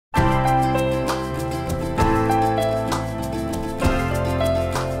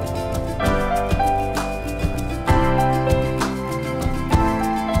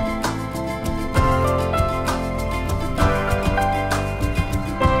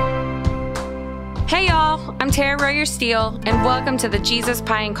I'm Tara Royer-Steele, and welcome to the Jesus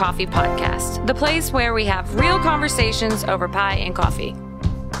Pie and Coffee podcast, the place where we have real conversations over pie and coffee.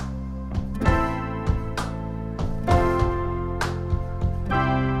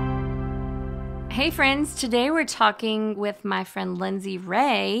 Hey friends, today we're talking with my friend Lincee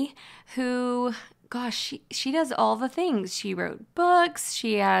Ray, who, gosh, she does all the things. She wrote books,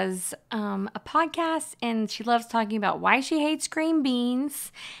 she has a podcast, and she loves talking about why she hates green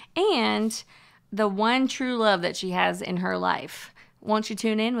beans and the one true love that she has in her life. Won't you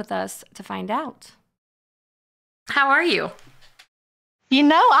tune in with us to find out? How are you? You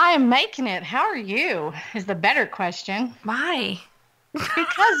know, I am making it. How are you? Is the better question. Why?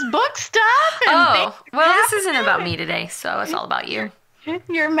 Because book stuff. And this isn't about me today, so it's all about you.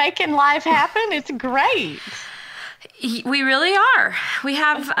 You're making life happen. It's great. We really are. We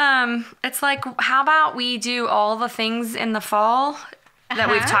have, it's like, how about we do all the things in the fall that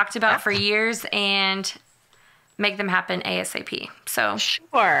we've talked about for years and make them happen ASAP. So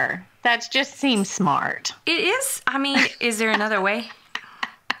sure. That just seems smart. It is. I mean, is there another way?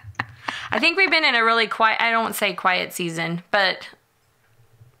 I think we've been in a really quiet, I don't say quiet season, but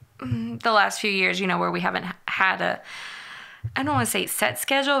the last few years, you know, where we haven't had I don't want to say set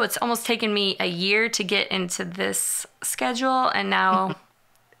schedule. It's almost taken me a year to get into this schedule. And now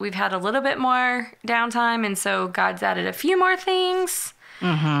we've had a little bit more downtime. And so God's added a few more things.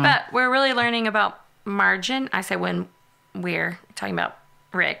 Mm-hmm. But we're really learning about margin. I say when we're talking about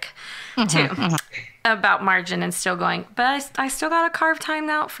Rick, too, about margin and still going. But I still got to carve time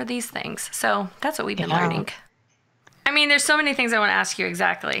out for these things. So that's what we've been learning. I mean, there's so many things I want to ask you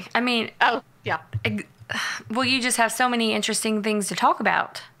exactly. I mean, well, you just have so many interesting things to talk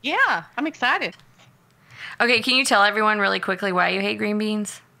about. Yeah, I'm excited. Okay, can you tell everyone really quickly why you hate green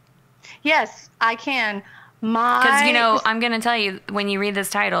beans? Yes, I can. Because, you know, I'm going to tell you, when you read this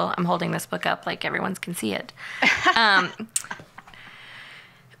title, I'm holding this book up like everyone can see it. I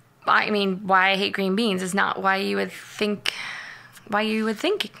mean, why I hate green beans is not why you would think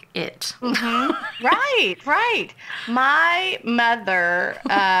it. Mm-hmm. Right. My mother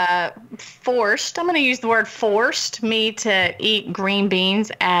forced me to eat green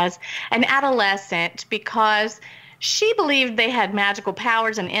beans as an adolescent because she believed they had magical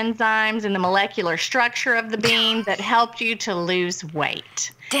powers and enzymes in the molecular structure of the bean that helped you to lose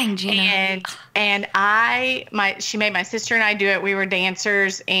weight. Dang, Gina. And she made my sister and I do it. We were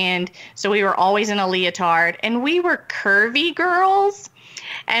dancers, and so we were always in a leotard, and we were curvy girls.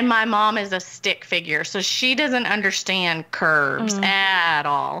 And my mom is a stick figure, so she doesn't understand curves at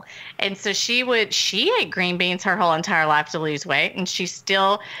all. And so she ate green beans her whole entire life to lose weight, and she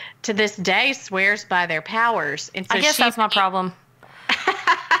still, to this day, swears by their powers. And so I guess that's my problem.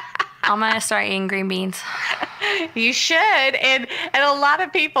 I'm going to start eating green beans. You should. And a lot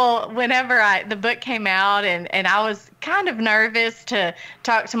of people, whenever the book came out and I was kind of nervous to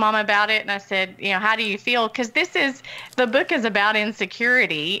talk to Mom about it. And I said, you know, how do you feel? Because the book is about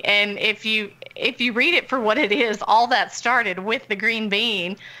insecurity. And if you read it for what it is, all that started with the green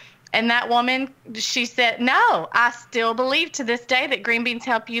bean. And that woman, she said, no, I still believe to this day that green beans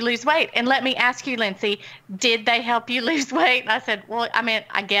help you lose weight. And let me ask you, Lincee, did they help you lose weight? And I said, well, I mean,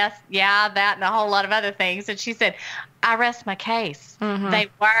 I guess, yeah, that and a whole lot of other things. And she said, I rest my case. Mm-hmm. They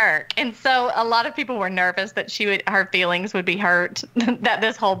work. And so a lot of people were nervous that her feelings would be hurt, that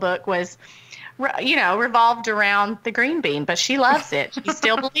this whole book was, you know, revolved around the green bean. But she loves it. She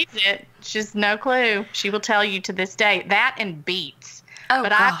still believes it. She's no clue. She will tell you to this day. That and beets. Oh,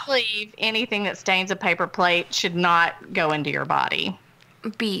 but I believe anything that stains a paper plate should not go into your body.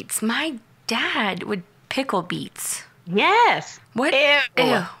 Beets. My dad would pickle beets. Yes. What?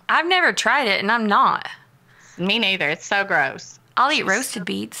 Ew. I've never tried it, and I'm not. Me neither. It's so gross. I'll eat roasted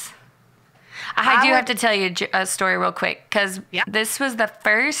beets. I do have to tell you a story real quick, because this was the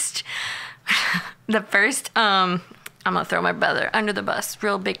first, I'm going to throw my brother under the bus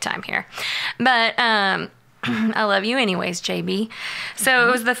real big time here. But, I love you anyways, JB. So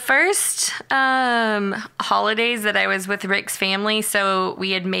it was the first holidays that I was with Rick's family. So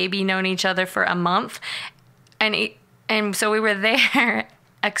we had maybe known each other for a month. And so we were there.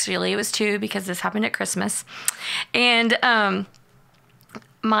 Actually, it was 2 because this happened at Christmas. And I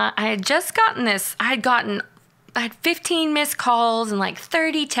had just gotten this. I had 15 missed calls and like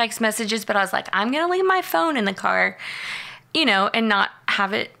 30 text messages. But I was like, I'm going to leave my phone in the car, you know, and not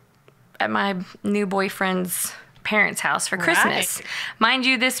have it at my new boyfriend's parents' house for Christmas. Right. Mind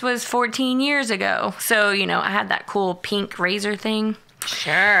you, this was 14 years ago. So, you know, I had that cool pink razor thing.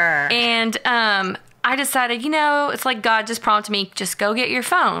 Sure. And I decided, it's like God just prompted me, just go get your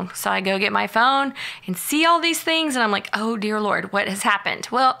phone. So I go get my phone and see all these things. And I'm like, oh, dear Lord, what has happened?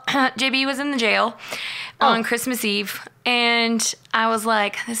 Well, JB was in the jail on Christmas Eve. And I was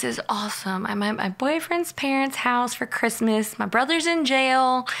like, this is awesome. I'm at my boyfriend's parents' house for Christmas. My brother's in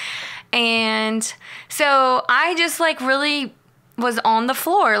jail. And so I just like really was on the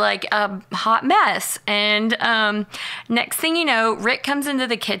floor like a hot mess. And next thing you know, Rick comes into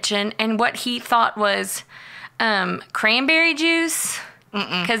the kitchen, and what he thought was cranberry juice,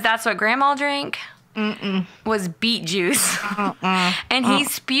 because that's what Grandma drank, was beet juice. And he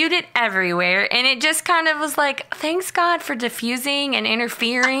spewed it everywhere. And it just kind of was like, thanks God for diffusing and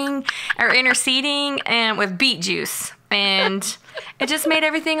interfering or interceding and with beet juice. And it just made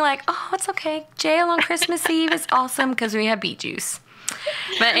everything like, oh, it's okay. Jail on Christmas Eve is awesome because we have beet juice.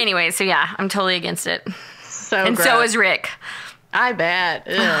 But anyway, so yeah, I'm totally against it. And gross. so is Rick. I bet.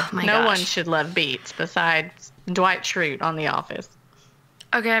 Oh, my no gosh. one should love beets besides Dwight Schrute on The Office.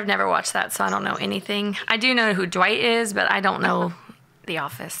 Okay, I've never watched that, so I don't know anything. I do know who Dwight is, but I don't know The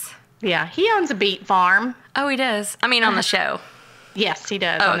Office. Yeah, he owns a beet farm. Oh, he does? I mean, on the show. Yes, he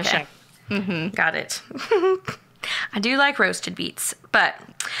does on the show. Got it. I do like roasted beets. But,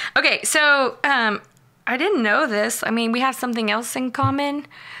 okay, so I didn't know this. I mean, we have something else in common.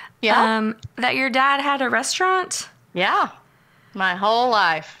 Yeah. That your dad had a restaurant? Yeah, my whole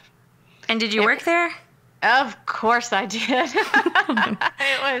life. And did you work there? Of course I did.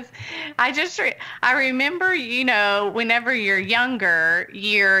 I remember, whenever you're younger,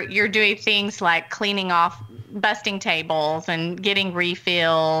 you're doing things like cleaning off, busting tables and getting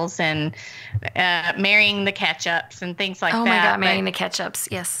refills and marrying the ketchups and things like that. Oh my God, marrying the ketchups,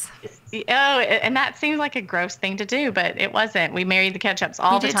 yes. Oh, and that seems like a gross thing to do, but it wasn't. We married the ketchups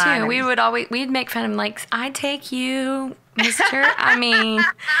all the time. We did too. We'd make fun of him like, I take you, mister. I mean...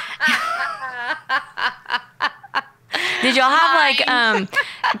 Did y'all have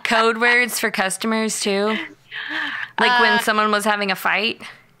like code words for customers too? Like when someone was having a fight?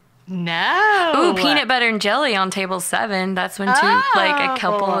 No. Ooh, peanut butter and jelly on table 7. That's when a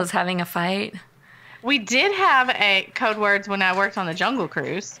couple was having a fight. We did have a code words when I worked on the Jungle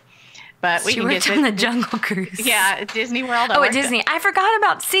Cruise. But we can worked on the Jungle Cruise. Yeah, at Disney World. At Disney. I forgot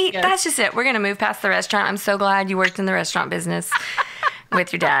about, that's just it. We're going to move past the restaurant. I'm so glad you worked in the restaurant business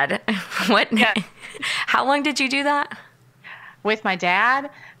with your dad. What? Yeah. How long did you do that? With my dad,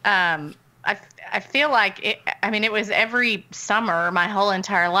 I feel like it was every summer my whole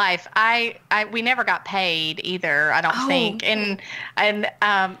entire life. We never got paid either, I don't think.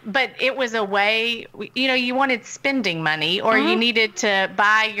 But it was a way, you wanted spending money, or you needed to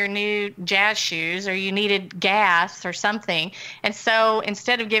buy your new jazz shoes, or you needed gas or something. And so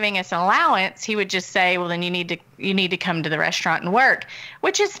instead of giving us an allowance, he would just say, well, then you need to come to the restaurant and work,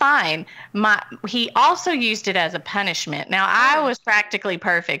 which is fine. He also used it as a punishment. Now, I was practically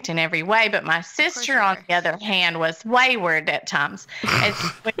perfect in every way, but my sister, on the other hand, was wayward at times. And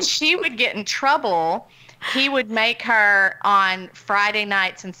when she would get in trouble, he would make her on Friday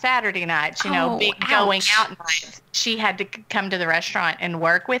nights and Saturday nights, big going out nights. She had to come to the restaurant and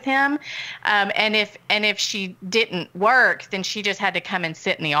work with him. And if she didn't work, then she just had to come and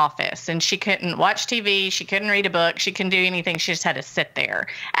sit in the office. And she couldn't watch TV. She couldn't read a book. She couldn't do anything. She just had to sit there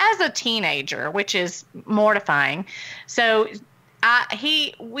as a teenager, which is mortifying. So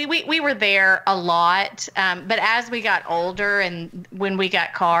we were there a lot, but as we got older and when we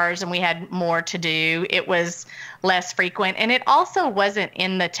got cars and we had more to do, it was less frequent. And it also wasn't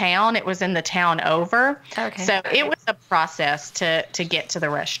in the town; it was in the town over. Okay. So it was a process to get to the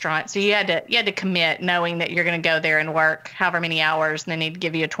restaurant. So you had to commit, knowing that you're going to go there and work however many hours, and then they'd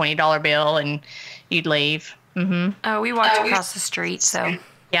give you a $20 bill and you'd leave. Mm-hmm. Oh, we walked across the street, so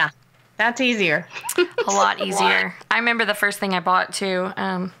yeah. That's easier. A lot easier. I remember the first thing I bought, too.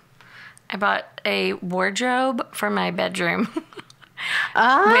 I bought a wardrobe for my bedroom.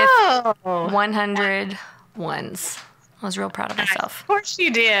 With 100 ones. I was real proud of myself. Of course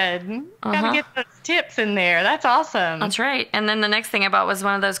you did. Got to get those tips in there. That's awesome. That's right. And then the next thing I bought was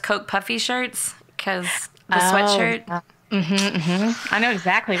one of those Coke puffy shirts, because the sweatshirt. I know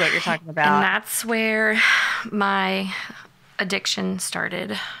exactly what you're talking about. And that's where my addiction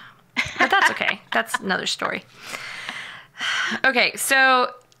started. But that's okay. That's another story. Okay,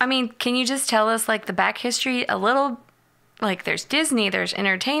 so, I mean, can you just tell us, like, the back history a little? Like, there's Disney, there's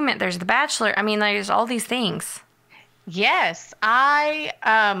entertainment, there's The Bachelor. I mean, there's all these things. Yes. I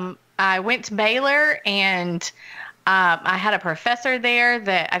went to Baylor, and I had a professor there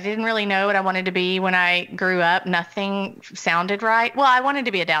that I didn't really know what I wanted to be when I grew up. Nothing sounded right. Well, I wanted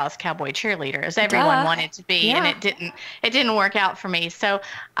to be a Dallas Cowboy cheerleader, as everyone wanted to be, and Yeah. it didn't work out for me. So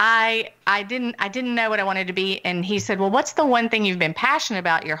I didn't know what I wanted to be. And he said, "Well, what's the one thing you've been passionate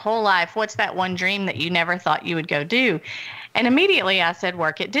about your whole life? What's that one dream that you never thought you would go do?" And immediately I said,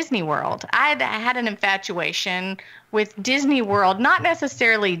 "Work at Disney World." I had an infatuation with Disney World, not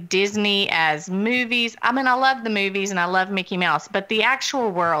necessarily Disney as movies. I mean, I love the movies and I love Mickey Mouse, but the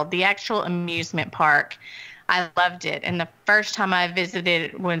actual world, the actual amusement park, I loved it. And the first time I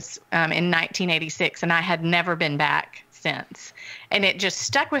visited was in 1986, and I had never been back since. And it just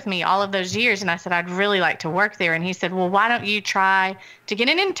stuck with me all of those years. And I said, "I'd really like to work there." And he said, "Well, why don't you try to get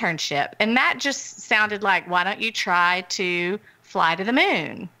an internship?" And that just sounded like, why don't you try to fly to the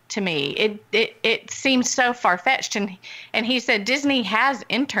moon? To me, it seemed so far-fetched. And he said, "Disney has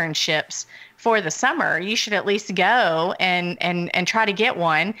internships for the summer. You should at least go and try to get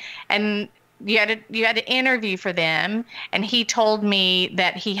one." And you had to interview for them. And he told me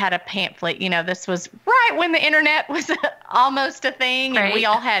that he had a pamphlet. This was right when the internet was almost a thing, and Right.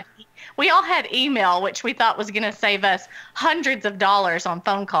 we all had email, which we thought was going to save us hundreds of dollars on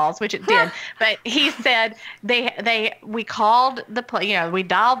phone calls, which it did. But he said we called we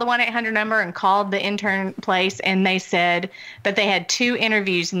dialed the 1-800 number and called the intern place, and they said that they had 2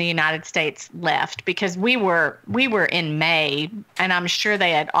 interviews in the United States left, because we were in May, and I'm sure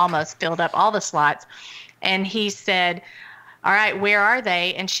they had almost filled up all the slots. And he said, "All right, where are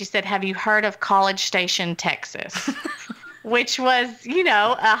they?" And she said, "Have you heard of College Station, Texas?" Which was,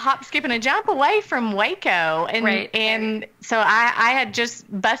 a hop, skip, and a jump away from Waco. And Right. and so I had just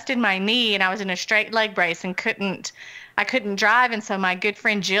busted my knee, and I was in a straight leg brace and I couldn't drive. And so my good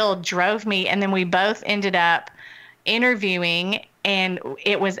friend Jill drove me, and then we both ended up interviewing, and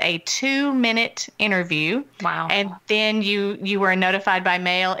it was a 2-minute interview. Wow. And then you were notified by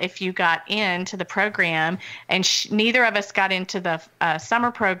mail if you got into the program. And neither of us got into the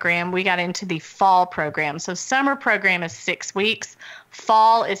summer program. We got into the fall program. So summer program is 6 weeks.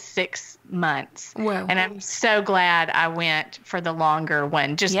 Fall is 6 months. Whoa. And I'm so glad I went for the longer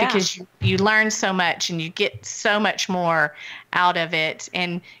one, just Yeah. because you learn so much and you get so much more out of it.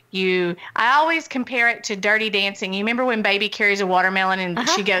 And I always compare it to Dirty Dancing. You remember when Baby carries a watermelon and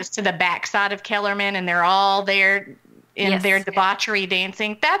she goes to the backside of Kellerman, and they're all there in Yes. their debauchery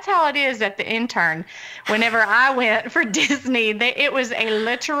dancing? That's how it is at the intern. Whenever I went for Disney, it was a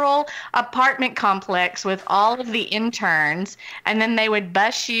literal apartment complex with all of the interns, and then they would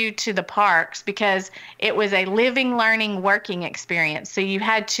bus you to the parks, because it was a living, learning, working experience. So you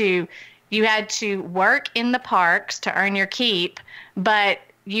had to work in the parks to earn your keep, but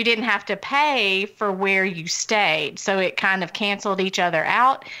you didn't have to pay for where you stayed. So it kind of canceled each other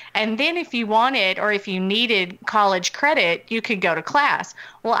out. And then if you wanted, or if you needed college credit, you could go to class.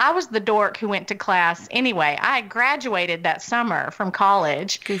 Well, I was the dork who went to class anyway. I graduated that summer from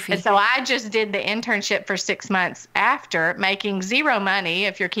college. Goofy. And so I just did the internship for 6 months after, making zero money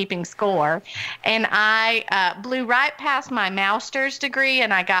if you're keeping score. And I blew right past my master's degree,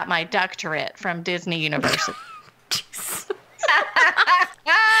 and I got my doctorate from Disney University.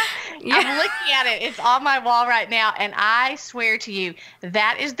 I'm looking at it. It's on my wall right now. And I swear to you,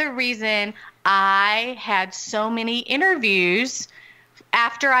 that is the reason I had so many interviews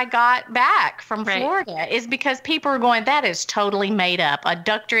after I got back from Right. Florida, is because people were going, "That is totally made up. A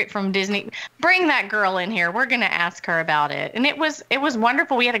doctorate from Disney. Bring that girl in here. We're going to ask her about it." And it was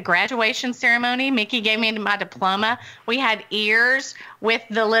wonderful. We had a graduation ceremony. Mickey gave me my diploma. We had ears with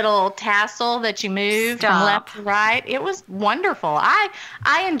the little tassel that you move from left to right. It was wonderful. I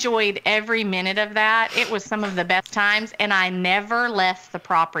enjoyed every minute of that. It was some of the best times, and I never left the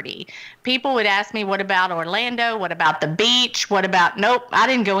property. People would ask me, "What about Orlando? What about the beach? What about..." Nope, I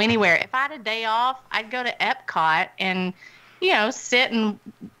didn't go anywhere. If I had a day off, I'd go to Epcot and, sit in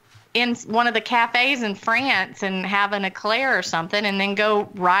one of the cafes in France and have an eclair or something, and then go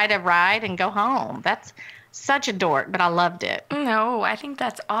ride a ride and go home. That's such a dork, but I loved it. No, I think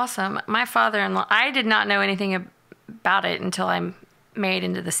that's awesome. My father-in-law, I did not know anything about it until I married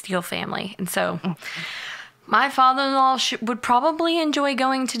into the Steele family. And so my father-in-law would probably enjoy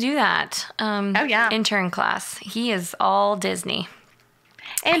going to do that. Oh, yeah. Intern class. He is all Disney.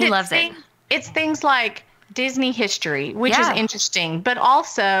 And He loves it. It's things like Disney history, which is Yeah. interesting, but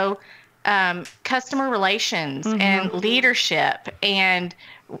also customer relations and leadership and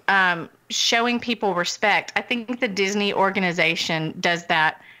showing people respect. I think the Disney organization does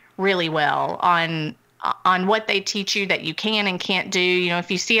that really well on what they teach you that you can and can't do.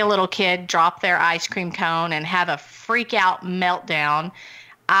 If you see a little kid drop their ice cream cone and have a freak out meltdown,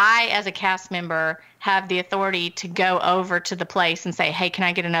 I, as a cast member, have the authority to go over to the place and say, hey, can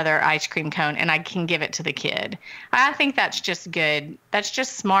I get another ice cream cone? And I can give it to the kid. I think that's just good. That's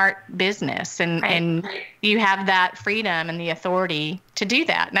just smart business. And you have that freedom and the authority to do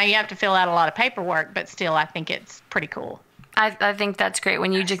that. Now, you have to fill out a lot of paperwork, but still, I think it's pretty cool. I think that's great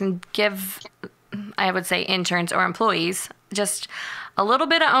when you just can give, I would say, interns or employees just a little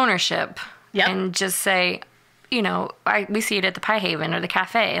bit of ownership. Yep. And just say, you know, we see it at the Pie Haven or the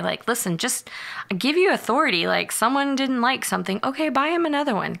cafe. Like, listen, just give you authority. Like, someone didn't like something. Okay, buy him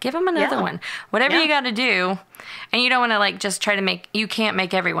another one. Give him another one. Whatever you got to do. And you don't want to, like, just try to you can't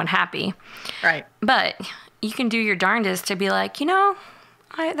make everyone happy. Right. But you can do your darndest to be like, you know,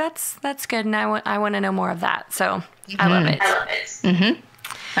 that's good. And I want to know more of that. So I love it. Mm-hmm.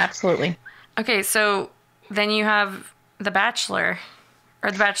 Absolutely. Okay, so then you have The Bachelor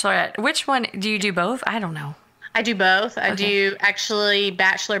or The Bachelorette. Which one? Do you do both? I don't know. I do both. I do actually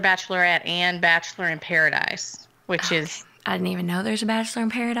Bachelor, Bachelorette, and Bachelor in Paradise, which is... I didn't even know there's a Bachelor in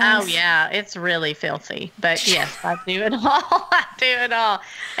Paradise. Oh, yeah. It's really filthy. But, yes, I do it all. I do it all.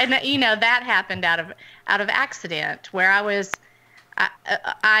 And, you know, that happened out of accident where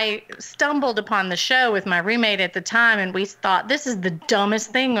I stumbled upon the show with my roommate at the time, and we thought, this is the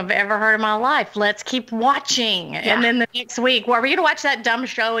dumbest thing I've ever heard in my life. Let's keep watching. Yeah. And then the next week, are we going to watch that dumb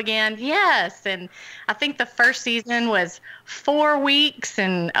show again? Yes. And I think the first season was 4 weeks,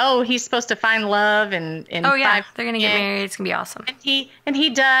 and he's supposed to find love in 5 yeah, they're going to get married. It's going to be awesome. And he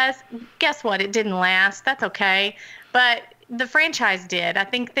does. Guess what? It didn't last. That's okay. But the franchise did. I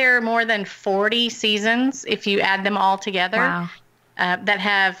think there are more than 40 seasons if you add them all together. Wow. That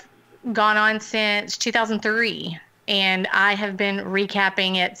have gone on since 2003, and I have been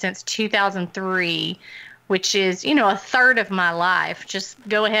recapping it since 2003, which is, you know, a third of my life. Just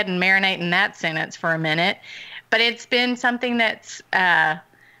go ahead and marinate in that sentence for a minute. But it's been something that's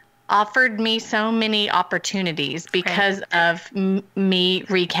offered me so many opportunities because of me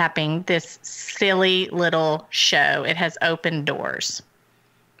recapping this silly little show. It has opened doors.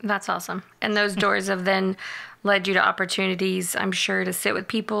 That's awesome. And those doors have then led you to opportunities, I'm sure, to sit with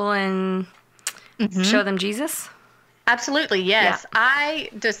people and show them Jesus? Absolutely, yes. Yeah. I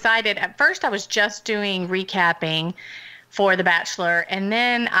decided, at first I was just doing recapping for The Bachelor, and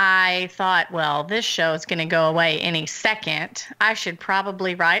then I thought, well, this show is going to go away any second. I should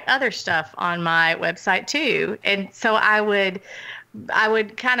probably write other stuff on my website too. And so I would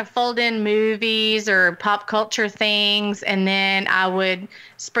kind of fold in movies or pop culture things, and then I would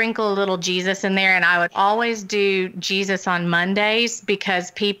sprinkle a little Jesus in there, and I would always do Jesus on Mondays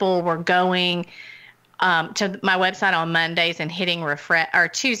because people were going to my website on Mondays and hitting refresh, or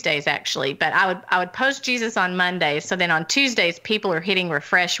Tuesdays actually, but I would post Jesus on Mondays. So then on Tuesdays, people are hitting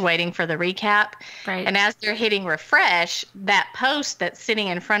refresh, waiting for the recap. Right. And as they're hitting refresh, that post that's sitting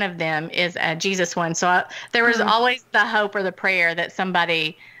in front of them is a Jesus one. So there was always the hope or the prayer that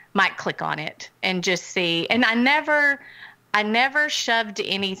somebody might click on it and just see. And I never shoved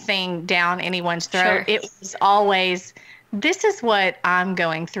anything down anyone's throat. Sure. It was always, this is what I'm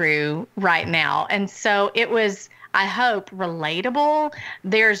going through right now. And so it was, I hope, relatable.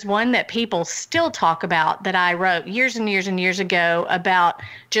 There's one that people still talk about that I wrote years and years and years ago about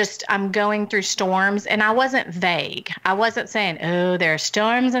just, I'm going through storms, and I wasn't vague. I wasn't saying, oh, there are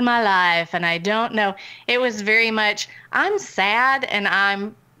storms in my life and I don't know. It was very much, I'm sad and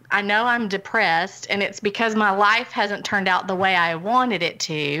I know I'm depressed, and it's because my life hasn't turned out the way I wanted it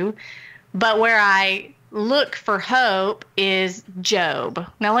to. But where I look for hope is Job.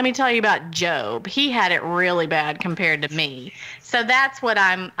 Now, let me tell you about Job. He had it really bad compared to me. So that's what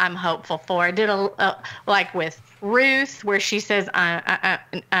I'm hopeful for. I did like with Ruth, where she says,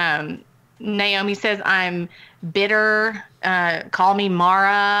 Naomi says, I'm bitter. Call me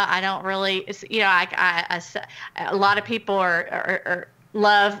Mara. I don't really, you know, I a lot of people are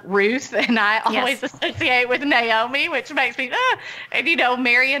love Ruth, and I always associate with Naomi, which makes me and you know,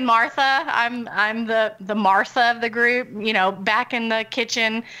 Mary and Martha, I'm the Martha of the group, you know, back in the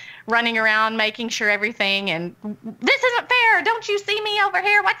kitchen running around making sure everything, and this isn't fair, don't you see me over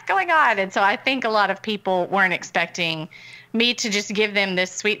here, what's going on? And so I think a lot of people weren't expecting me to just give them this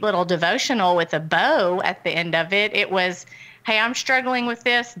sweet little devotional with a bow at the end of it. It was, hey, I'm struggling with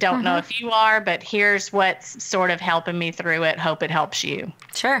this. Don't know if you are, but here's what's sort of helping me through it. Hope it helps you.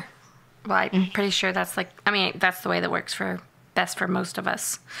 Sure. Well, I'm pretty sure that's that's the way that works best for most of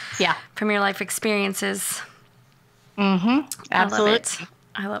us. Yeah. From your life experiences. Absolutely.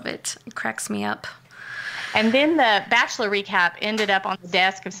 I love it. It cracks me up. And then the Bachelor recap ended up on the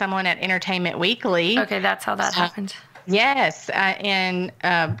desk of someone at Entertainment Weekly. Okay, that's how that happened. Yes, in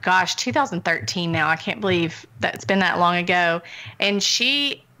 2013 now. I can't believe that's been that long ago. And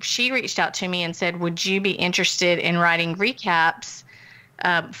she she reached out to me and said, would you be interested in writing recaps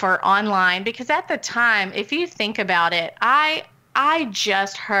for online? Because at the time, if you think about it, I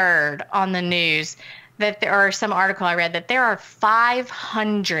just heard on the news that some article I read that there are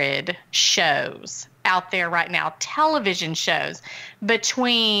 500 shows out there right now, television shows,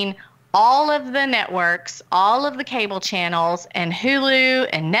 between all of the networks, all of the cable channels, and Hulu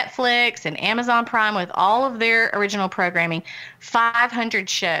and Netflix and Amazon Prime with all of their original programming, 500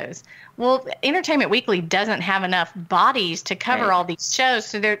 shows. Well, Entertainment Weekly doesn't have enough bodies to cover all these shows,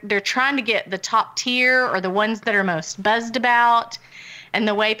 so they're trying to get the top tier or the ones that are most buzzed about. And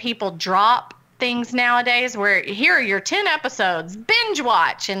the way people drop things nowadays, where here are your 10 episodes, binge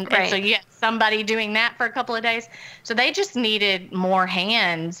watch, and so you have somebody doing that for a couple of days. So they just needed more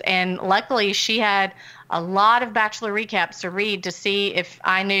hands, and luckily she had a lot of Bachelor recaps to read to see if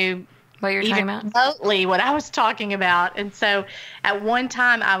I knew what you're talking about, remotely what I was talking about. And so at one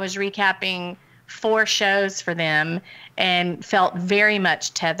time I was recapping 4 shows for them and felt very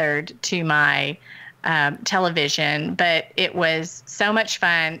much tethered to my television, but it was so much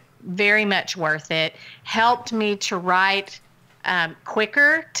fun, very much worth it. Helped me to write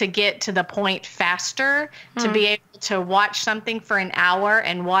quicker, to get to the point faster, to be able to watch something for an hour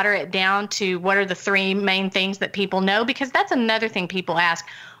and water it down to what are the 3 main things that people know. Because that's another thing people ask.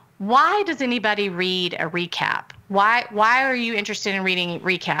 Why does anybody read a recap? Why are you interested in reading a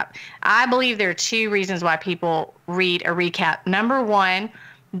recap? I believe there are 2 reasons why people read a recap. Number one,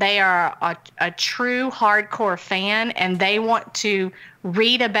 they are a true hardcore fan, and they want to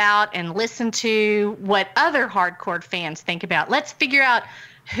read about and listen to what other hardcore fans think about. Let's figure out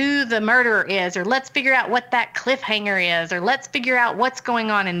who the murderer is, or let's figure out what that cliffhanger is, or let's figure out what's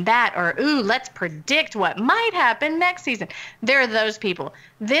going on in that, or let's predict what might happen next season. There are those people.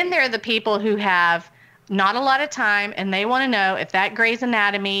 Then there are the people who have not a lot of time, and they want to know if that Grey's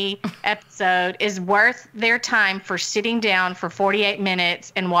Anatomy episode is worth their time for sitting down for 48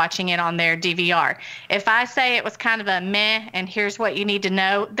 minutes and watching it on their DVR. If I say it was kind of a meh and here's what you need to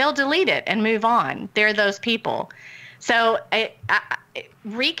know, they'll delete it and move on. They're those people. So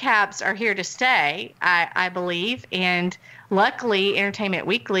recaps are here to stay, I believe, and luckily Entertainment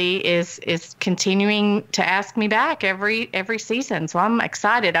Weekly is continuing to ask me back every season. So I'm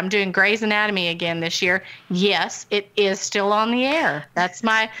excited. I'm doing Grey's Anatomy again this year. Yes, it is still on the air. That's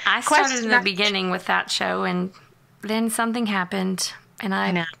my I started in the beginning with that show, and then something happened, and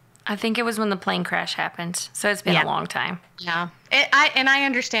I think it was when the plane crash happened. So it's been a long time. Yeah. I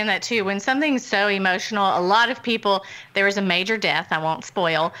understand that too. When something's so emotional, a lot of people, there was a major death. I won't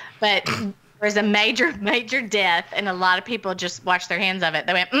spoil, but there was a major death, and a lot of people just washed their hands of it.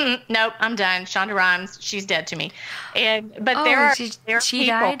 They went, nope, I'm done. Shonda Rhimes, she's dead to me. But there are she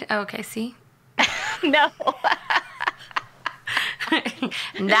people, died? Oh, okay, see? No.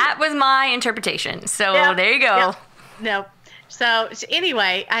 That was my interpretation. So there you go. Yep. No. So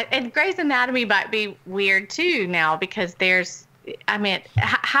anyway, and Grey's Anatomy might be weird too now, because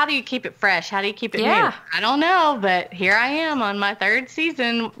how do you keep it fresh? How do you keep it new? I don't know, but here I am on my 3rd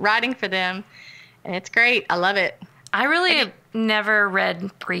season writing for them, and it's great. I love it. I really have never read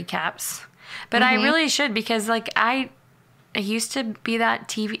recaps, but I really should, because I used to be that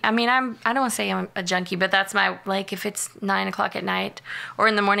TV. I mean, I don't want to say I'm a junkie, but that's my, if it's 9:00 at night or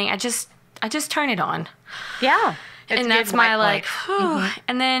in the morning, I just turn it on. Yeah. And that's my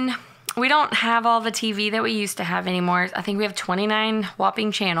and then we don't have all the TV that we used to have anymore. I think we have 29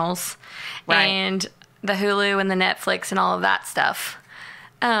 whopping channels, and the Hulu and the Netflix and all of that stuff.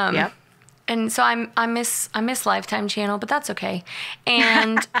 And so I miss Lifetime channel, but that's okay.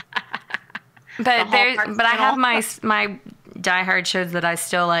 And but I have my diehard shows that I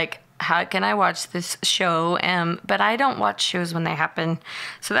still like. How can I watch this show? But I don't watch shows when they happen.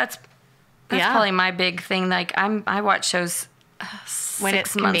 So that's probably my big thing. I watch shows when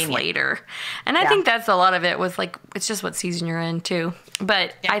 6 months later. And I think that's a lot of it was it's just what season you're in too.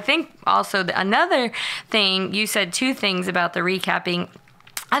 But I think also another thing, you said 2 things about the recapping.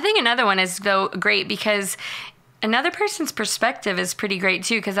 I think another one is great because another person's perspective is pretty great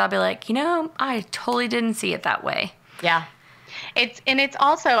too, because I'll be like, I totally didn't see it that way. Yeah. It's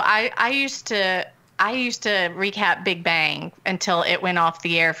also, I used to recap Big Bang until it went off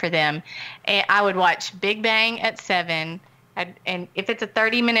the air for them. And I would watch Big Bang at 7. And if it's a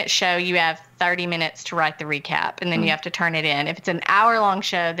 30-minute show, you have 30 minutes to write the recap, and then you have to turn it in. If it's an hour-long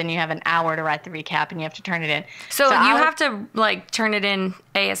show, then you have an hour to write the recap, and you have to turn it in. So you have to turn it in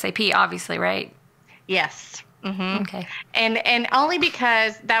ASAP, obviously, right? Yes. Mm-hmm. Okay. And only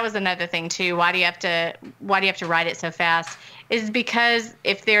because that was another thing too. Why do you have to write it so fast? is because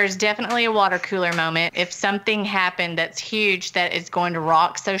if there's definitely a water cooler moment, if something happened that's huge that is going to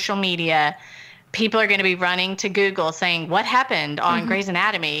rock social media, people are going to be running to Google saying, what happened on Grey's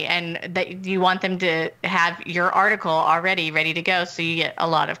Anatomy? And that you want them to have your article already ready to go. So you get a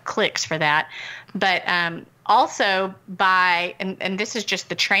lot of clicks for that. But also and this is just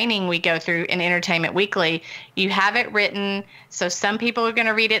the training we go through in Entertainment Weekly, you have it written. So some people are going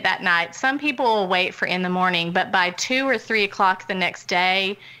to read it that night. Some people will wait for in the morning. But by 2 or 3 o'clock the next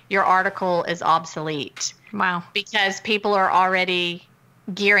day, your article is obsolete. Wow. Because people are already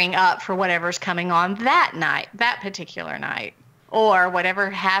gearing up for whatever's coming on that night, that particular night, or whatever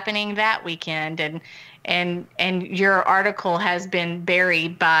happening that weekend, and your article has been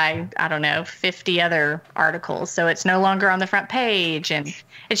buried by, I don't know, 50 other articles, so it's no longer on the front page. And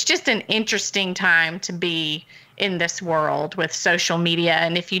it's just an interesting time to be in this world with social media.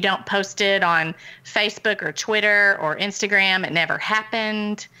 And if you don't post it on Facebook or Twitter or Instagram, it never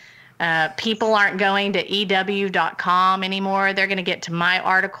happened. People aren't going to EW.com anymore. They're going to get to my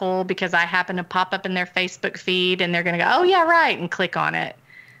article because I happen to pop up in their Facebook feed, and they're going to go, oh, yeah, right, and click on it.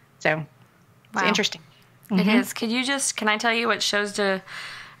 So it's interesting. It is. Can I tell you what shows to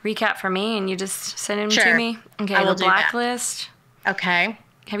recap for me, and you just send them to me? Okay, The Blacklist. Okay.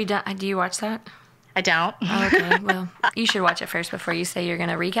 Do you watch that? I don't. Oh, okay, well, you should watch it first before you say you're going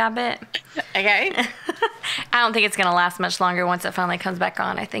to recap it. Okay. I don't think it's going to last much longer once it finally comes back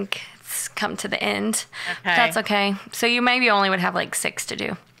on. I think it's come to the end. Okay. That's okay. So you maybe only would have like 6 to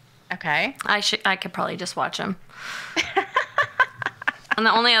do. Okay. I could probably just watch them. And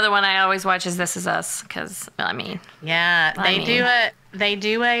the only other one I always watch is This Is Us, because yeah, they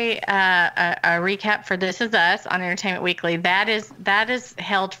do a recap for This Is Us on Entertainment Weekly. That is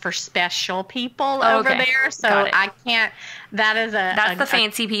held for special people over there, so I can't. That's the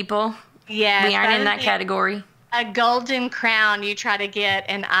fancy people. Yeah, we aren't in that category. A golden crown you try to get,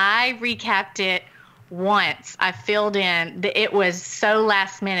 and I recapped it once. I filled in. It was so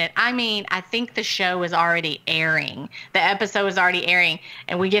last minute. I think the show was already airing. The episode was already airing,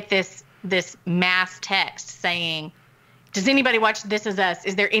 and we get this mass text saying, does anybody watch This Is Us?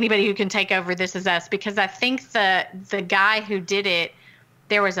 Is there anybody who can take over This Is Us? Because I think the guy who did it,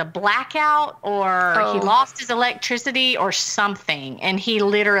 there was a blackout, or he lost his electricity or something, and he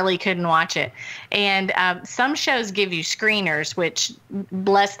literally couldn't watch it. And some shows give you screeners, which,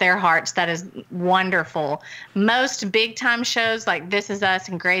 bless their hearts, that is wonderful. Most big-time shows like This Is Us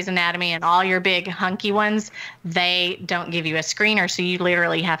and Grey's Anatomy and all your big hunky ones, they don't give you a screener, so you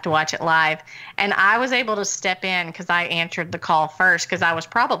literally have to watch it live. And I was able to step in because I answered the call first because I was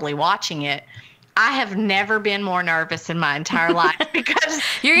probably watching it. I have never been more nervous in my entire life because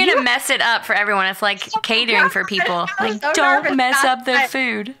you're going to mess it up for everyone. It's like catering for people. Like, don't mess up their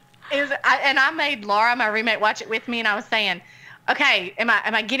food. And I made Laura, my roommate, watch it with me, and I was saying, okay, am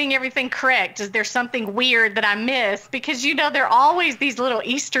I getting everything correct? Is there something weird that I missed? Because, there are always these little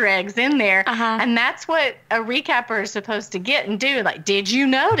Easter eggs in there. And that's what a recapper is supposed to get and do. Like, did you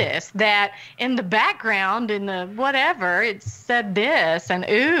notice that in the background, in the whatever, it said this? And,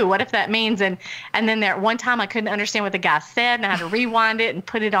 ooh, what if that means? And then there one time I couldn't understand what the guy said, and I had to rewind it and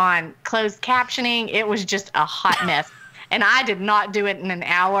put it on closed captioning. It was just a hot mess. And I did not do it in an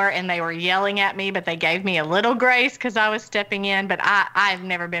hour, and they were yelling at me, but they gave me a little grace because I was stepping in. But I've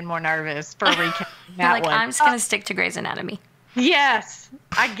never been more nervous for recapping that one. I'm just going to stick to Grey's Anatomy. Yes,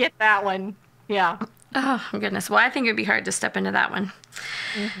 I get that one. Yeah. Oh, goodness. Well, I think it would be hard to step into that one.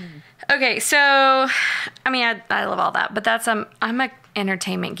 Okay, so, I love all that. But I'm a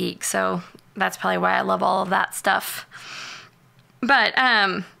entertainment geek, so that's probably why I love all of that stuff. But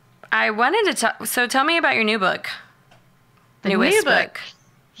I wanted to so tell me about your new book. The newest book.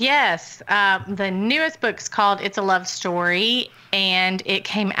 Yes. The newest book's called It's a Love Story, and it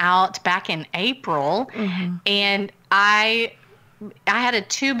came out back in April. And I had a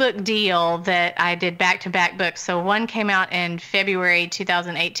 2-book deal that I did back-to-back books. So one came out in February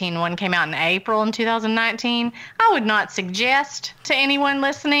 2018, one came out in April in 2019. I would not suggest to anyone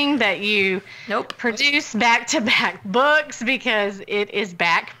listening that you produce back-to-back books because it is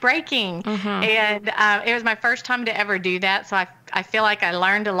back-breaking. And it was my first time to ever do that, so I feel like I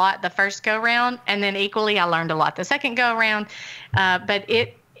learned a lot the first go-round, and then equally I learned a lot the second go-round. But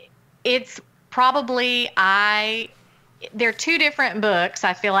it's probably they're 2 different books.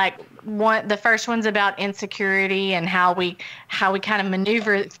 I feel like the first one's about insecurity and how we kind of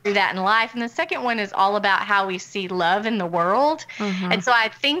maneuver through that in life, and the second one is all about how we see love in the world. And so I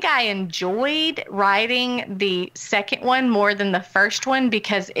think I enjoyed writing the second one more than the first one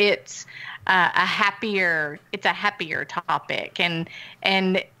because it's a happier topic,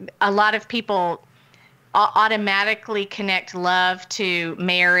 and a lot of people automatically connect love to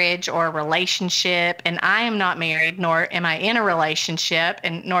marriage or a relationship. And I am not married, nor am I in a relationship,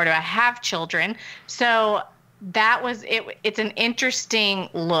 and nor do I have children. So that was it. It's an interesting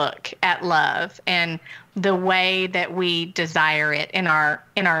look at love and the way that we desire it in our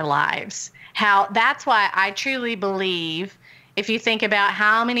lives. That's why I truly believe, if you think about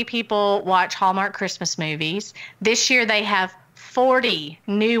how many people watch Hallmark Christmas movies, this year they have 40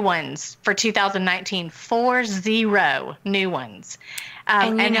 new ones for 2019, 40 new ones.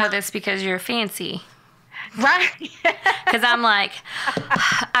 And you know this because you're fancy. Right. Because I'm like,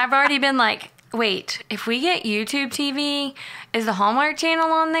 I've already been like, wait, if we get YouTube TV, is the Hallmark Channel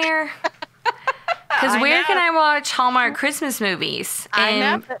on there? Because where can I watch Hallmark Christmas movies? And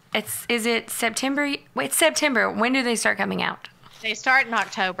I know. Is it September? Wait, it's September. When do they start coming out? They start in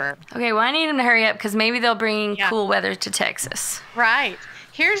October. Okay, well, I need them to hurry up because maybe they'll bring cool weather to Texas. Right.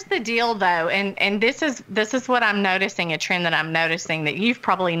 Here's the deal, though, and this is what I'm noticing, a trend that I'm noticing that you've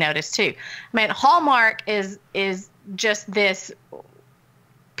probably noticed too. I mean, Hallmark is just this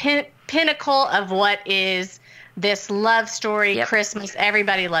pinnacle of what is this love story, Christmas.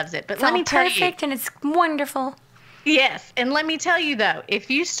 Everybody loves it. But let me tell you. It's perfect and it's wonderful. Yes. And let me tell you, though, if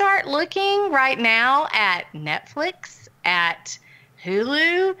you start looking right now at Netflix, at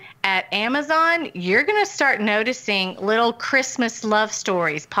Hulu, at Amazon, you're going to start noticing little Christmas love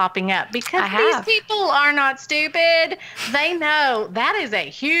stories popping up because these people are not stupid. They know that is a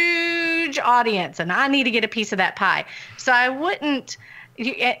huge audience and I need to get a piece of that pie. So I wouldn't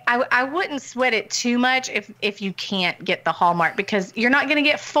sweat it too much if you can't get the Hallmark, because you're not going to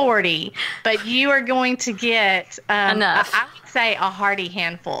get 40, but you are going to get enough. I would say a hearty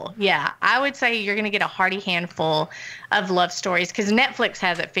handful. Yeah, I would say you're going to get a hearty handful of love stories because Netflix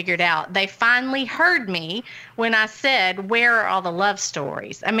has it figured out. They finally heard me when I said, where are all the love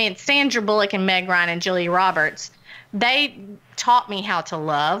stories? I mean, Sandra Bullock and Meg Ryan and Julia Roberts, they taught me how to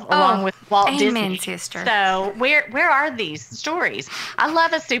love along with Walt Disney. Sister. So where are these stories? I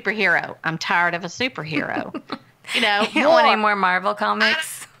love a superhero. I'm tired of a superhero. You don't want any more Marvel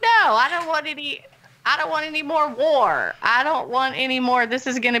comics? I don't want any. I don't want any more war. I don't want any more. This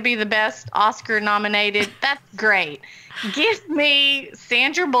is going to be the best Oscar nominated. That's great. Give me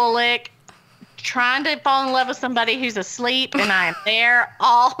Sandra Bullock trying to fall in love with somebody who's asleep, and I am there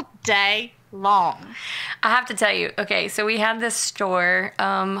all day long. I have to tell you, okay, so we had this store,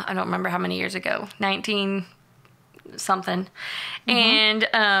 I don't remember how many years ago, 19 something, and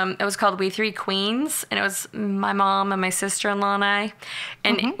it was called We Three Queens, and it was my mom and my sister-in-law and I,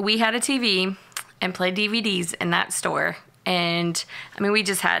 and we had a TV and played DVDs in that store, and I mean, we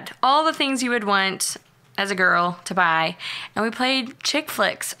just had all the things you would want as a girl to buy, and we played chick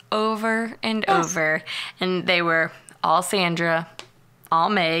flicks over and over, and they were all Sandra, all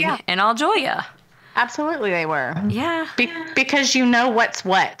Meg, and all Julia. Absolutely they were. Yeah. Because you know what's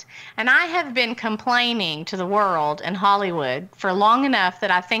what. And I have been complaining to the world and Hollywood for long enough that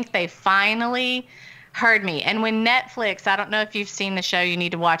I think they finally heard me. And when Netflix, I don't know if you've seen the show, you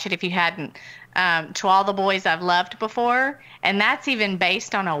need to watch it if you hadn't, To All the Boys I've Loved Before. And that's even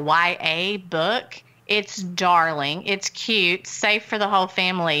based on a YA book. It's darling. It's cute. Safe for the whole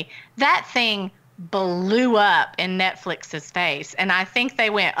family. That thing blew up in Netflix's face. And I think they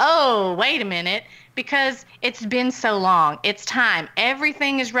went, oh, wait a minute, because it's been so long. It's time.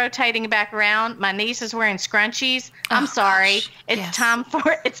 Everything is rotating back around. My niece is wearing scrunchies. I'm sorry. Gosh.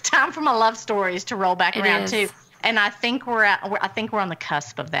 It's time for my love stories to roll back around too. And I think we're on the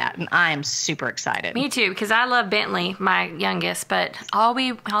cusp of that, and I am super excited. Me too, because I love Bentley, my youngest, but all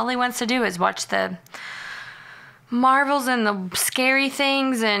he wants to do is watch the Marvels and the scary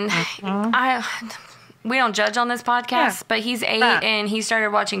things, and we don't judge on this podcast, but he's 8 and he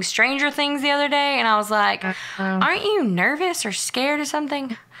started watching Stranger Things the other day, and I was like, aren't you nervous or scared or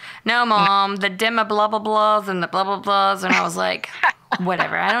something? No, Mom, the dimma blah blah blahs and the blah blah blahs, and I was like,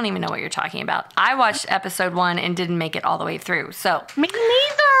 whatever, I don't even know what you're talking about. I watched episode 1 and didn't make it all the way through, so me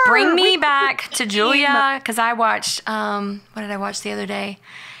neither. Bring me back to Julia, because I watched what did I watch the other day?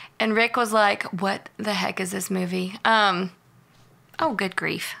 And Rick was like, what the heck is this movie? Oh, good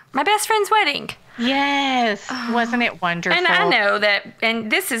grief. My Best Friend's Wedding. Yes. Wasn't it wonderful? And I know that,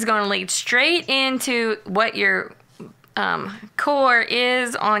 and this is going to lead straight into what your core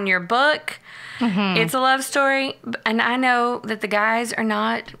is on your book. It's a love story. And I know that the guys are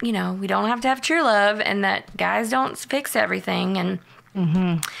not, we don't have to have true love, and that guys don't fix everything,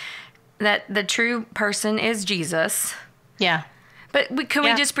 and that the true person is Jesus. Yeah. But can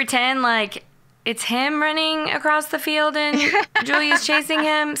we just pretend like it's him running across the field and Julia's chasing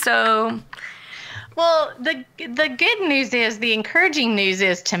him? So Well, the good news is, the encouraging news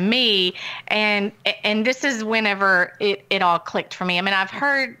is to me, and this is whenever it all clicked for me. I mean, I've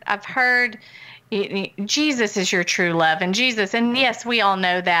heard Jesus is your true love, and Jesus, and yes, we all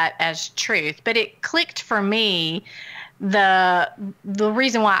know that as truth, but it clicked for me. The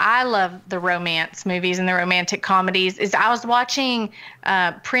reason why I love the romance movies and the romantic comedies is I was watching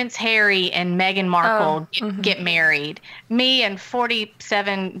Prince Harry and Meghan Markle get married. Me and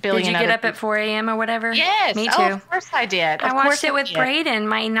 47 billion. Did you get up at 4 a.m. or whatever? Yes. Me too. Oh, of course I did. I watched it with Braden,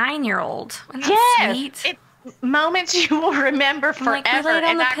 my 9-year-old. Wasn't that Yes. sweet? Moments you will remember I'm forever. like, we laid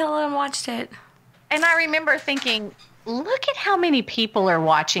on the pillow and watched it. And I remember thinking, look at how many people are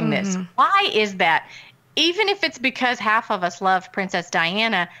watching this. Why is that? Even if it's because half of us love Princess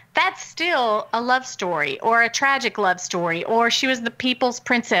Diana, that's still a love story, or a tragic love story, or she was the people's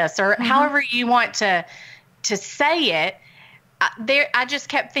princess, or however you want to say it. I just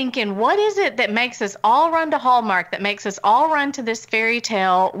kept thinking, what is it that makes us all run to Hallmark, that makes us all run to this fairy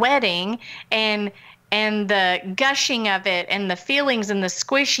tale wedding, and the gushing of it and the feelings and the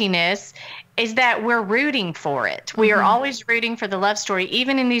squishiness is that we're rooting for it. We are always rooting for the love story,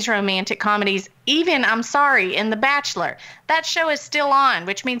 even in these romantic comedies. Even, I'm sorry, in The Bachelor. That show is still on,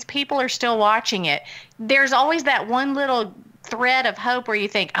 which means people are still watching it. There's always that one little thread of hope where you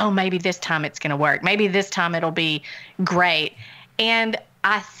think, oh, maybe this time it's going to work. Maybe this time it'll be great. And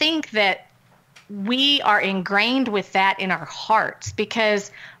I think that we are ingrained with that in our hearts,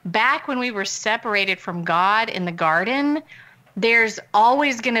 because back when we were separated from God in the garden, there's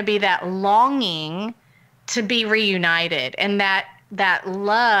always going to be that longing to be reunited. And that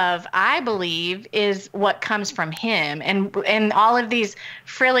love, I believe, is what comes from him. And all of these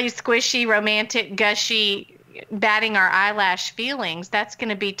frilly, squishy, romantic, gushy, batting our eyelash feelings, that's going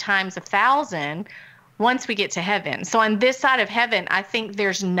to be times 1,000 once we get to heaven. So on this side of heaven, I think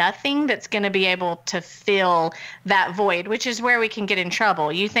there's nothing that's going to be able to fill that void, which is where we can get in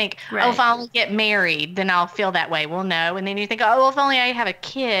trouble. You think, oh, if I only get married, then I'll feel that way. Well, no. And then you think, oh, well, if only I have a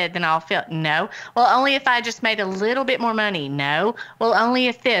kid, then I'll feel, no. Well, only if I just made a little bit more money. No. Well, only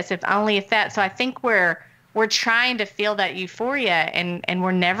if this, if only if that. So I think we're trying to feel that euphoria, and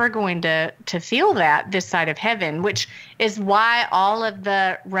we're never going to feel that this side of heaven, which is why all of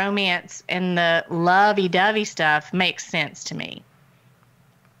the romance and the lovey-dovey stuff makes sense to me.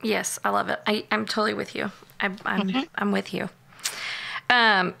 Yes, I love it. I'm totally with you. I'm with you.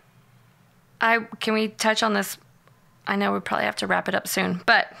 Can we touch on this? I know we probably have to wrap it up soon,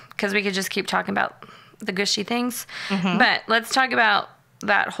 but because we could just keep talking about the gushy things. But let's talk about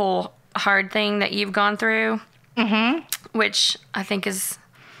that whole hard thing that you've gone through, which I think is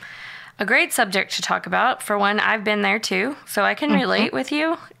a great subject to talk about. For one, I've been there too, so I can relate with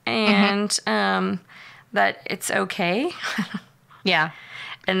you, and that it's okay. Yeah.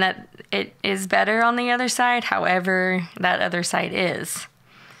 And that it is better on the other side, however that other side is.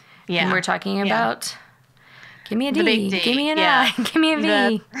 Yeah. And we're talking about, give me a D, big D. Give me an I, give me a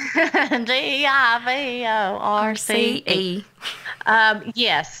V. D-I-V-O-R-C-E.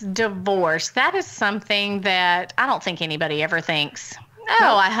 Yes, divorce. That is something that I don't think anybody ever thinks,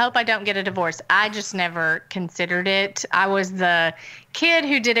 oh, I hope I don't get a divorce. I just never considered it. I was the kid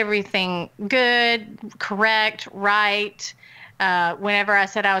who did everything good, correct, right. Whenever I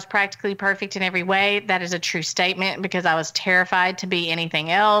said I was practically perfect in every way, that is a true statement, because I was terrified to be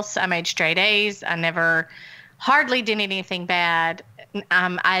anything else. I made straight A's. I never hardly did anything bad.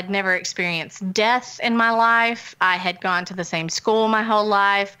 I had never experienced death in my life. I had gone to the same school my whole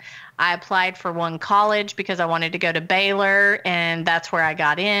life. I applied for one college because I wanted to go to Baylor, and that's where I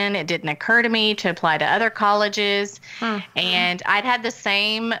got in. It didn't occur to me to apply to other colleges. And I'd had the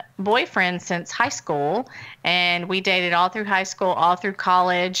same boyfriend since high school, and we dated all through high school, all through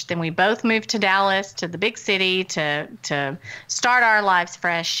college. Then we both moved to Dallas, to the big city, to start our lives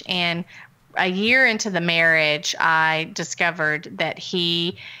fresh. And a year into the marriage, I discovered that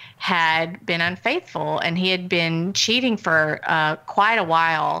he had been unfaithful, and he had been cheating for quite a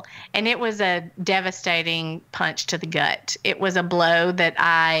while. And it was a devastating punch to the gut. It was a blow that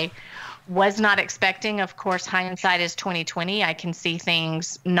I was not expecting. Of course, hindsight is 20/20. I can see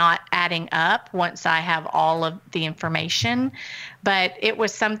things not adding up once I have all of the information. But it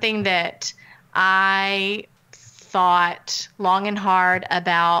was something that I thought long and hard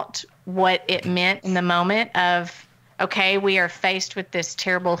about what it meant in the moment of, okay, we are faced with this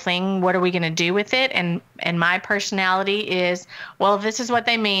terrible thing. What are we going to do with it? And my personality is, well, this is what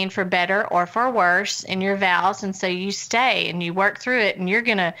they mean, for better or for worse, in your vows. And so you stay and you work through it, and you're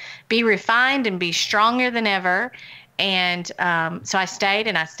going to be refined and be stronger than ever. And so I stayed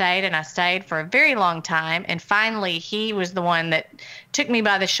and I stayed and I stayed for a very long time. And finally, he was the one that took me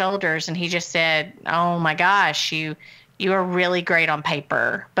by the shoulders and he just said, "Oh my gosh, you are really great on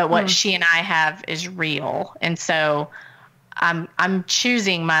paper, but what she and I have is real." And so I'm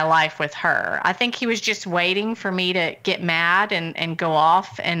choosing my life with her. I think he was just waiting for me to get mad and go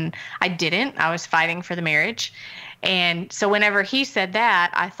off, and I didn't. I was fighting for the marriage. And so whenever he said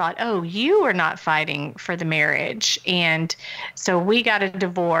that, I thought, "Oh, you are not fighting for the marriage." And so we got a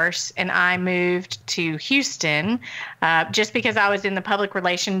divorce, and I moved to Houston just because I was in the public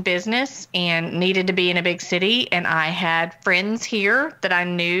relation business and needed to be in a big city. And I had friends here that I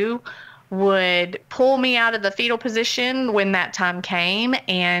knew would pull me out of the fetal position when that time came.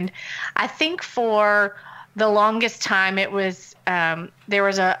 And I think for the longest time, it was there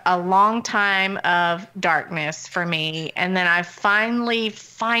was a long time of darkness for me. And then I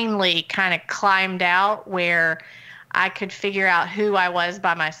finally kind of climbed out where I could figure out who I was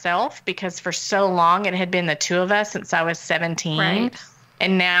by myself, because for so long it had been the two of us since I was 17. Right.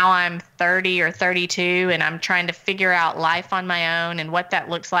 And now I'm 30 or 32, and I'm trying to figure out life on my own and what that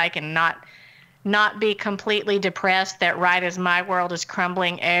looks like, and not be completely depressed that right as my world is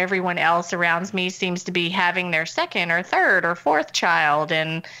crumbling, everyone else around me seems to be having their second or third or fourth child.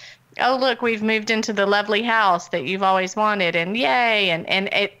 And, "Oh, look, we've moved into the lovely house that you've always wanted," and yay. And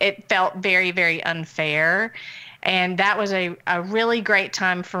it felt very, very unfair. And that was a really great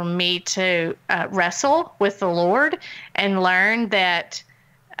time for me to wrestle with the Lord and learn that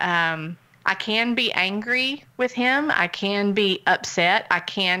I can be angry with him. I can be upset. I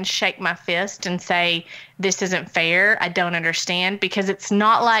can shake my fist and say, "This isn't fair. I don't understand," because it's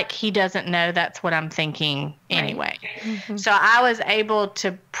not like he doesn't know that's what I'm thinking anyway. Right. So I was able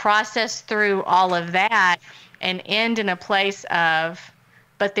to process through all of that and end in a place of,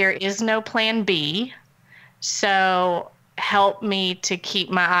 "But there is no plan B. So help me to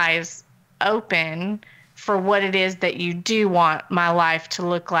keep my eyes open for what it is that you do want my life to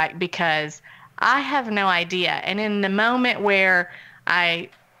look like, because I have no idea." And in the moment where I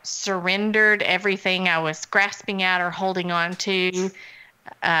surrendered everything I was grasping at or holding on to,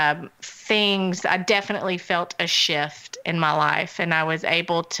 things, I definitely felt a shift in my life, and I was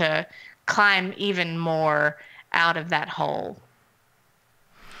able to climb even more out of that hole.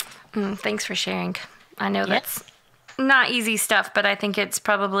 Thanks for sharing. I know that's not easy stuff, but I think it's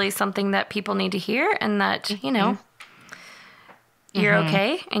probably something that people need to hear, and that, you know, you're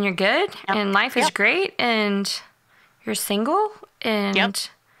okay and you're good and life is great and you're single and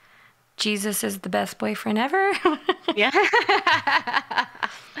Jesus is the best boyfriend ever. Yeah.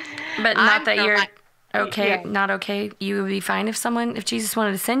 But not that you're okay, not okay. You would be fine if Jesus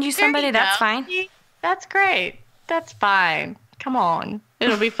wanted to send you somebody, that's fine. That's great. That's fine. Come on.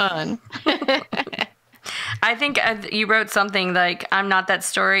 It'll be fun. I think you wrote something like, "I'm not that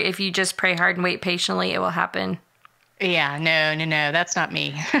story. If you just pray hard and wait patiently, it will happen." Yeah, no. That's not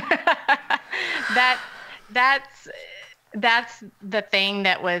me. That's the thing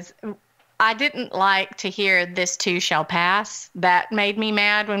that was, I didn't like to hear "this too shall pass." That made me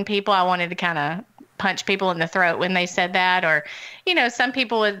mad when I wanted to kind of punch people in the throat when they said that. Or, you know, some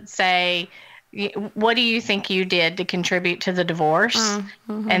people would say, "What do you think you did to contribute to the divorce?"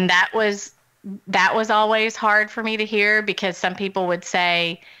 Mm-hmm. And that was always hard for me to hear, because some people would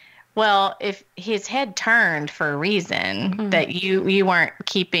say, "Well, if his head turned for a reason, that you weren't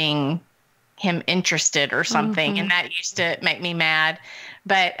keeping him interested or something." And that used to make me mad.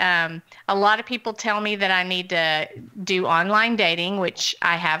 But a lot of people tell me that I need to do online dating, which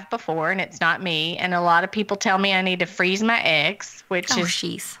I have before, and it's not me. And a lot of people tell me I need to freeze my eggs, which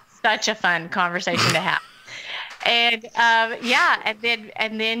is such a fun conversation to have. And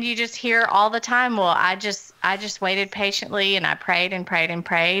and then you just hear all the time, "Well, I just waited patiently and I prayed and prayed and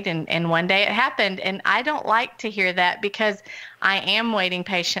prayed, and one day it happened." And I don't like to hear that, because I am waiting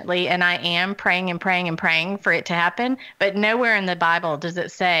patiently and I am praying and praying and praying for it to happen. But nowhere in the Bible does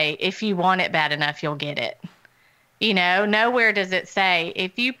it say, if you want it bad enough, you'll get it. You know, nowhere does it say,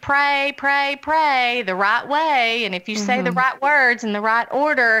 if you pray the right way, and if you say the right words in the right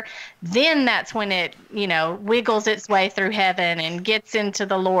order, then that's when it, you know, wiggles its way through heaven and gets into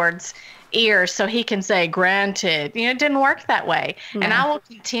the Lord's ear so he can say, "Granted." You know, it didn't work that way. No. And I will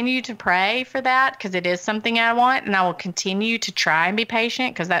continue to pray for that, because it is something I want, and I will continue to try and be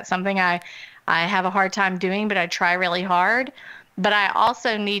patient, because that's something I have a hard time doing, but I try really hard. But I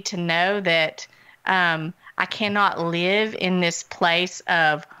also need to know that I cannot live in this place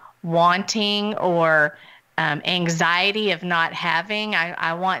of wanting or anxiety of not having.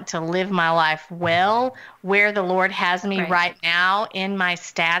 I want to live my life well where the Lord has me right now in my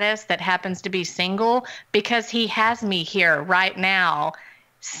status that happens to be single, because he has me here right now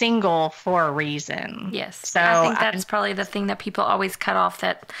single for a reason. Yes. So I think that's probably the thing that people always cut off,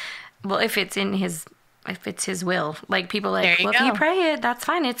 that, well, if it's his will, like people like, well, if you pray it, that's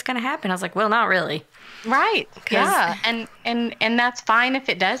fine. It's going to happen. I was like, well, not really. Right. Yeah. And that's fine if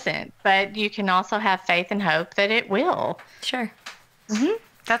it doesn't, but you can also have faith and hope that it will. Sure. Mm-hmm.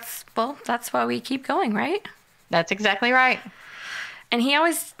 That's why we keep going, right? That's exactly right. And he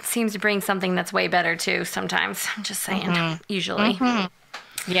always seems to bring something that's way better too sometimes. I'm just saying, usually.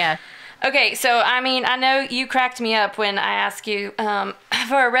 Mm-hmm. Yeah. Okay, so, I mean, I know you cracked me up when I asked you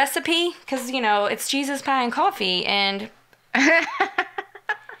for a recipe, because, it's Jesus pie and coffee, and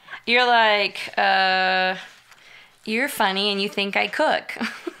you're like, you're funny and you think I cook.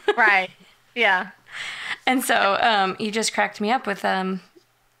 Right, yeah. And so you just cracked me up with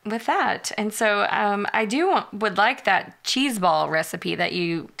that. And so I would like that cheese ball recipe that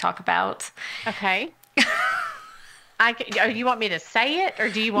you talk about. Okay. You want me to say it, or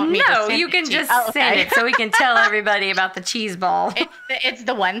do you want me to send it? No, you can just send it so we can tell everybody about the cheese ball. It's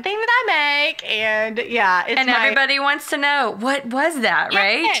the one thing that I make, and yeah. Everybody wants to know, what was that,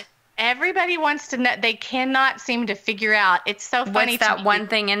 right? Everybody wants to know. They cannot seem to figure out. It's so funny. What's that one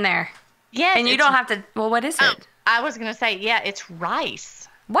thing in there? Yes. And you don't have to, well, what is it? I was going to say, it's rice.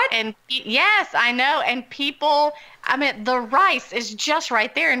 What? And yes, I know. And people, the rice is just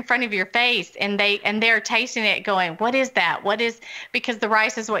right there in front of your face, and they're tasting it going, what is that? Because the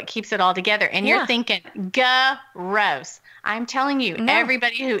rice is what keeps it all together. And you're thinking, gross. I'm telling you,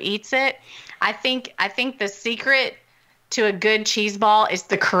 everybody who eats it, I think the secret to a good cheese ball is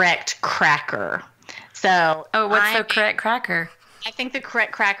the correct cracker. So, what's the correct cracker? I think the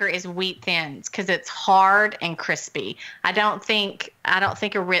correct cracker is wheat thins, because it's hard and crispy. I don't think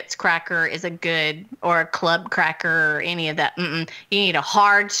a Ritz cracker is a good, or a club cracker, or any of that. You need a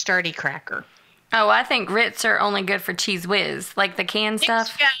hard, sturdy cracker. Oh, I think Ritz are only good for Cheese Whiz, like the canned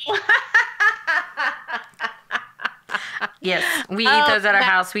stuff. Yes, we eat those at our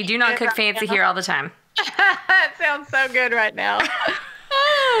house. We do not cook fancy here all the time. That sounds so good right now.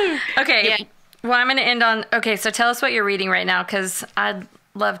 Okay. Yeah. Well, I'm going to end on, okay, so tell us what you're reading right now, because I'd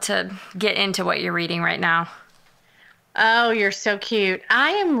love to get into what you're reading right now. Oh, you're so cute. I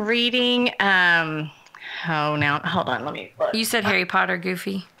am reading, now, hold on, let me look. You said Harry Potter,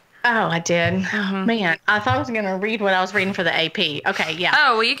 Goofy. Oh, I did. Mm-hmm. Man, I thought I was going to read what I was reading for the AP. Okay, yeah.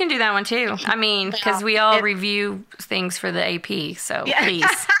 Oh, well, you can do that one, too. I mean, because we all review things for the AP, so please.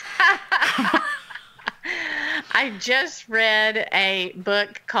 I just read a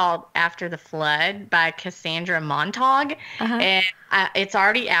book called After the Flood by Cassandra Montague, and it's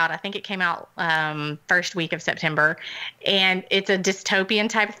already out. I think it came out first week of September, and it's a dystopian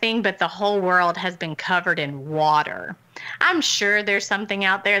type of thing, but the whole world has been covered in water. I'm sure there's something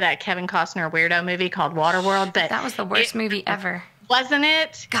out there, that Kevin Costner weirdo movie called Waterworld, but that was the worst movie ever. Wasn't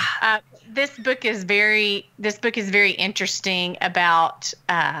it? God. This book is very interesting about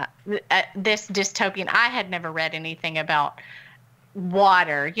this dystopian. I had never read anything about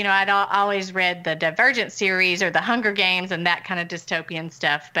water. I'd always read the Divergent series or the Hunger Games and that kind of dystopian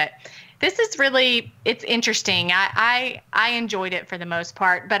stuff. But this is it's interesting. I enjoyed it for the most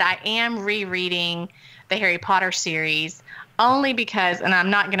part, but I am rereading the Harry Potter series. Only because, and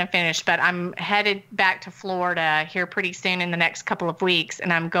I'm not going to finish, but I'm headed back to Florida here pretty soon in the next couple of weeks,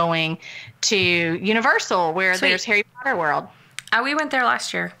 and I'm going to Universal, where there's Harry Potter World. We went there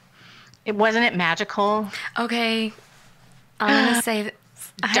last year. Wasn't it magical? Okay. I'm going to say that.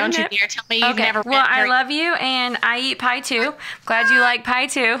 Don't you dare tell me you've never read I love you, and I eat pie too. Glad you like pie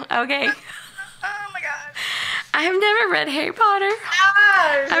too. Okay. Oh, my God. I have never read Harry Potter.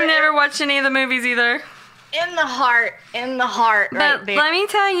 I've never watched any of the movies either. In the heart, right there. Let me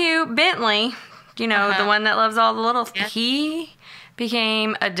tell you, Bentley, the one that loves all the little, he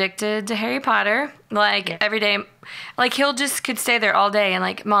became addicted to Harry Potter. Every day, he'll just could stay there all day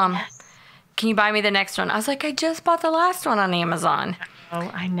and Mom, can you buy me the next one? I was like, I just bought the last one on Amazon.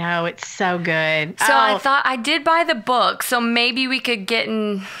 Oh, I know. It's so good. So I thought I did buy the book, so maybe we could get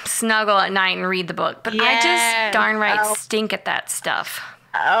and snuggle at night and read the book. But I just darn right stink at that stuff.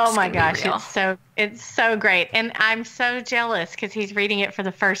 Oh my gosh, it's so great. And I'm so jealous because he's reading it for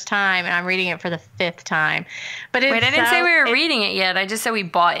the first time and I'm reading it for the 5th time. But wait, I didn't say we were reading it yet. I just said we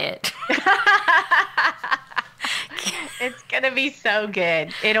bought it. It's going to be so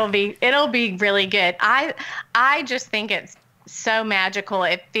good. It'll be really good. I just think so magical.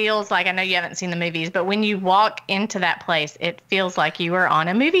 It feels like, I know you haven't seen the movies, but when you walk into that place, it feels like you are on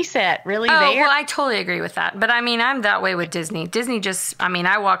a movie set, really there. Well, I totally agree with that. But I mean, I'm that way with Disney. Disney just, I mean,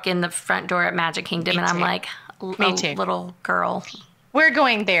 I walk in the front door at Magic Kingdom and I'm like a little girl. We're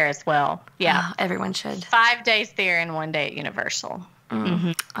going there as well. Yeah. Oh, everyone should. 5 days there and 1 day at Universal.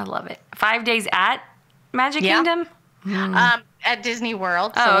 I love it. 5 days at Magic Kingdom? At Disney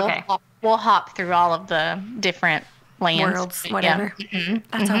World. So okay. We'll hop through all of the different lands. Worlds, whatever.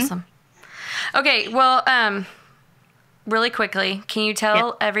 That's awesome. Okay, well, really quickly, can you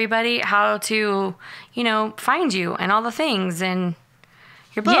tell everybody how to, find you and all the things and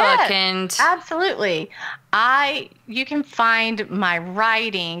your book? And absolutely. You can find my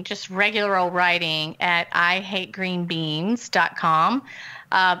writing, just regular old writing, at IHateGreenBeans.com.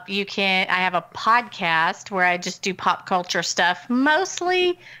 I have a podcast where I just do pop culture stuff,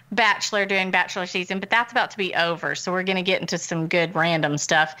 mostly during Bachelor season, but that's about to be over. So we're going to get into some good random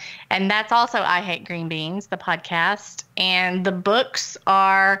stuff. And that's also I Hate Green Beans, the podcast. And the books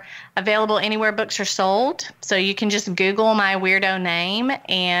are available anywhere books are sold. So you can just Google my weirdo name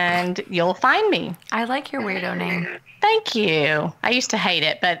and you'll find me. I like your weirdo name. Thank you. I used to hate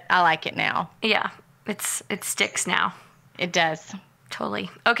it, but I like it now. Yeah, it sticks now. It does. Totally.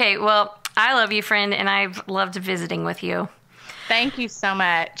 Okay, well, I love you, friend, and I've loved visiting with you. Thank you so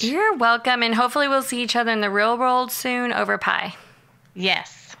much. You're welcome, and hopefully we'll see each other in the real world soon over pie.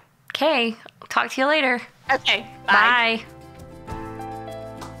 Yes. Okay, talk to you later. Okay, bye. Bye.